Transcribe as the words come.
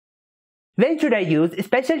When should I use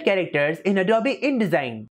special characters in Adobe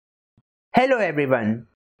InDesign? Hello everyone,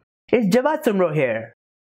 it's Jawad Soomro here.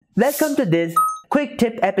 Welcome to this quick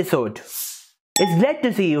tip episode. It's glad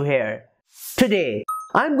to see you here. Today,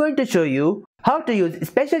 I'm going to show you how to use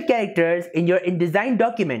special characters in your InDesign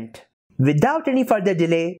document. Without any further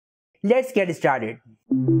delay, let's get started.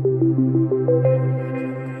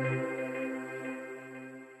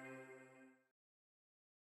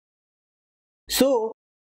 So,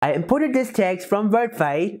 I imported this text from Word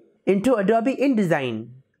file into Adobe InDesign.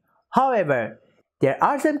 However, there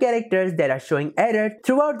are some characters that are showing error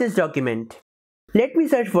throughout this document. Let me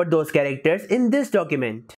search for those characters in this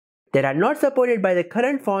document that are not supported by the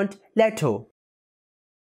current font Leto.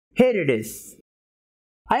 Here it is.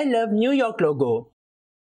 I love New York logo.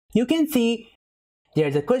 You can see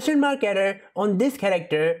there's a question mark error on this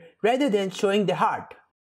character rather than showing the heart.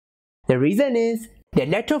 The reason is the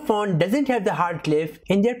Leto font doesn't have the heart glyph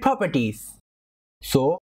in their properties.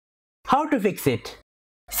 So, how to fix it?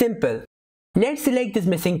 Simple. Let's select this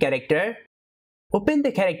missing character. Open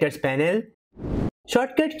the characters panel.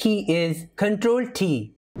 Shortcut key is Ctrl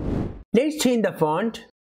T. Let's change the font.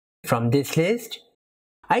 From this list,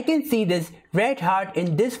 I can see this red heart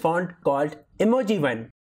in this font called Emoji 1.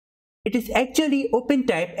 It is actually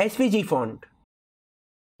OpenType SVG font.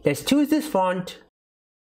 Let's choose this font.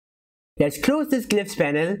 Let's close this Glyphs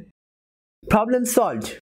panel. Problem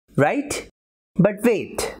solved, right? But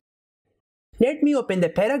wait. Let me open the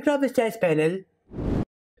paragraph styles panel.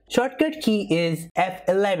 Shortcut key is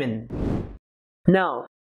F11. Now,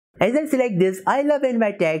 as I select this I love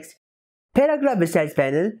NY text, paragraph styles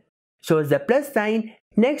panel shows the plus sign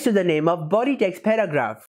next to the name of body text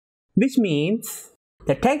paragraph, which means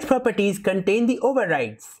the text properties contain the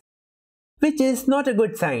overrides, which is not a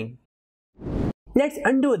good sign. Let's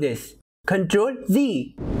undo this. Ctrl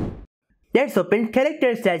Z. Let's open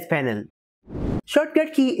character styles panel.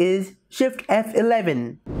 Shortcut key is Shift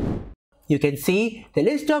F11. You can see the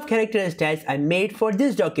list of character styles I made for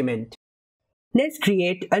this document. Let's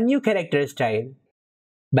create a new character style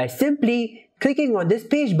by simply clicking on this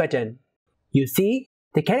page button. You see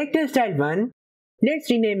the character style 1.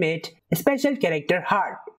 Let's rename it Special Character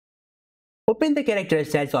Heart. Open the character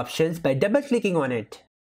styles options by double clicking on it.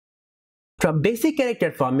 From basic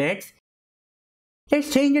character formats,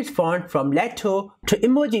 let's change its font from Leto to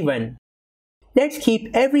Emoji 1. Let's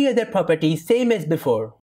keep every other property same as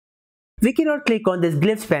before. We cannot click on this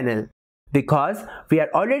Glyphs panel because we are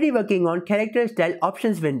already working on character style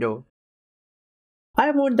options window.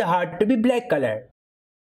 I want the heart to be black color.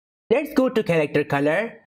 Let's go to character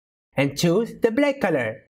color and choose the black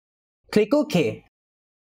color. Click OK.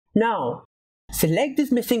 Now, select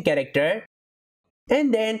this missing character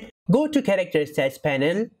and then go to character styles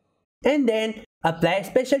panel and then apply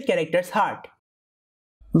special characters heart.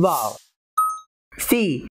 Wow!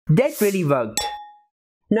 See, that really worked.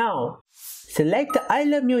 Now, select the I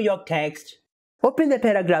love New York text. Open the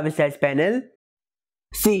paragraph styles panel.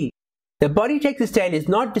 See, the body text style is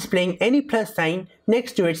not displaying any plus sign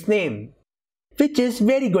next to its name, which is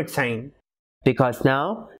very good sign, because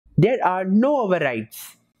now there are no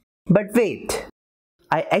overrides. But wait,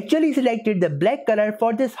 I actually selected the black color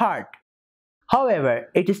for this heart. However,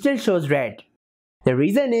 it still shows red. The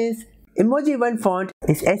reason is Emoji 1 font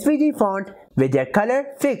is SVG font with their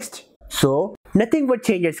color fixed, so nothing would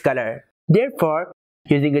change its color. Therefore,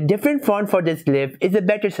 using a different font for this glyph is a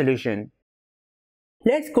better solution.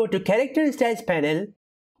 Let's go to character styles panel,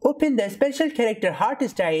 open the special character heart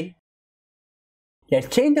style. Let's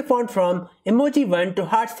change the font from Emoji 1 to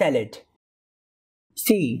Heart Salad.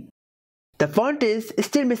 See, the font is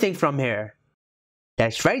still missing from here.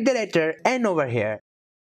 Let's write the letter N over here.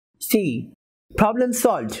 See, problem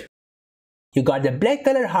solved. You got the black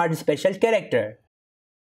color heart special character.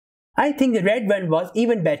 I think the red one was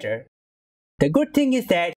even better. The good thing is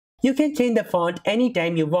that you can change the font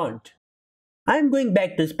anytime you want. I'm going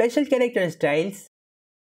back to special character styles.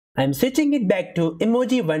 I'm switching it back to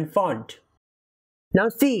Emoji 1 font. Now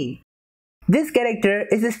see, this character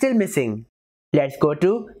is still missing. Let's go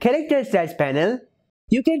to character styles panel.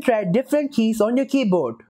 You can try different keys on your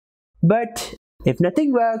keyboard. But if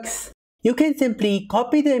nothing works, you can simply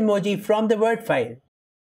copy the emoji from the Word file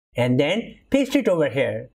and then paste it over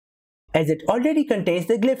here, as it already contains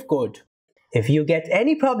the glyph code. If you get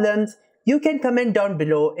any problems, you can comment down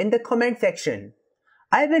below in the comment section.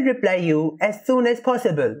 I will reply you as soon as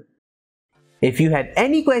possible. If you have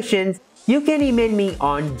any questions, you can email me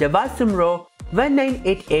on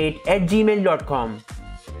jawadsoomro1988@gmail.com.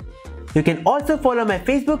 You can also follow my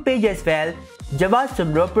Facebook page as well, Jawad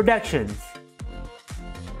Soomro Productions.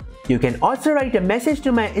 You can also write a message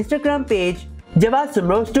to my Instagram page, Jawad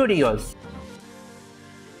Soomro Studios.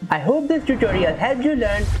 I hope this tutorial helped you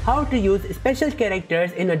learn how to use special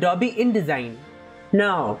characters in Adobe InDesign.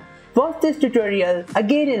 Now, watch this tutorial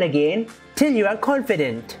again and again till you are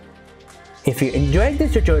confident. If you enjoyed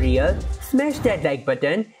this tutorial, smash that like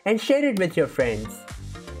button and share it with your friends.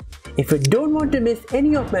 If you don't want to miss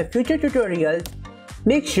any of my future tutorials,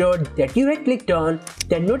 make sure that you have clicked on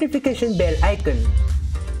the notification bell icon.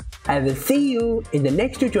 I will see you in the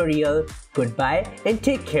next tutorial. Goodbye and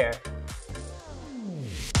take care.